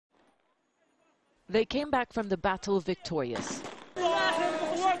They came back from the battle victorious.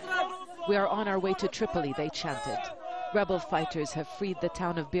 We are on our way to Tripoli, they chanted. Rebel fighters have freed the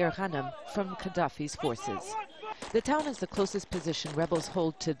town of Bir Al-Ghanem from Gaddafi's forces. The town is the closest position rebels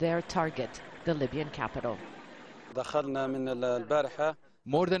hold to their target, the Libyan capital.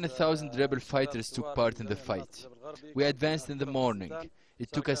 More than 1,000 rebel fighters took part in the fight. We advanced in the morning.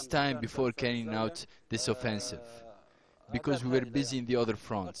 It took us time before carrying out this offensive, because we were busy in the other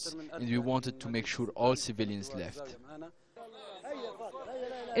fronts, and we wanted to make sure all civilians left.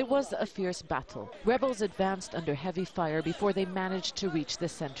 It was a fierce battle. Rebels advanced under heavy fire before they managed to reach the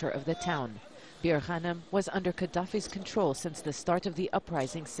center of the town. Bir Al-Ghanem was under Gaddafi's control since the start of the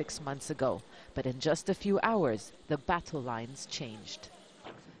uprising 6 months ago. But in just a few hours, the battle lines changed.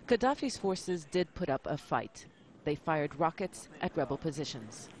 Gaddafi's forces did put up a fight. They fired rockets at rebel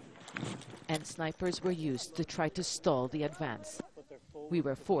positions. And snipers were used to try to stall the advance. We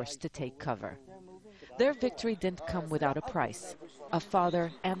were forced to take cover. Their victory didn't come without a price. A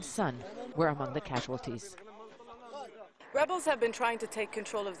father and son were among the casualties. Rebels have been trying to take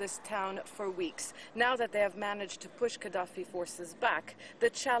control of this town for weeks. Now that they have managed to push Gaddafi forces back, the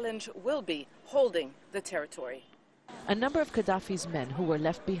challenge will be holding the territory. A number of Gaddafi's men who were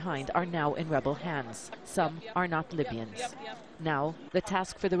left behind are now in rebel hands. Some are not Libyans. Now, the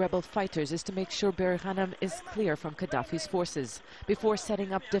task for the rebel fighters is to make sure Bir Al-Ghanem is clear from Gaddafi's forces before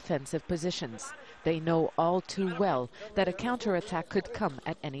setting up defensive positions. They know all too well that a counterattack could come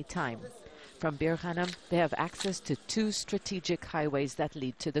at any time. From Bir Al-Ghanem, they have access to 2 strategic highways that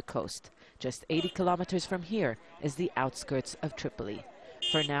lead to the coast. Just 80 kilometers from here is the outskirts of Tripoli.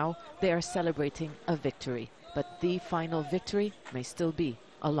 For now, they are celebrating a victory. But the final victory may still be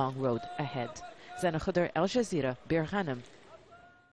a long road ahead. Zana Khudr, Al Jazeera, Bir Al-Ghanem,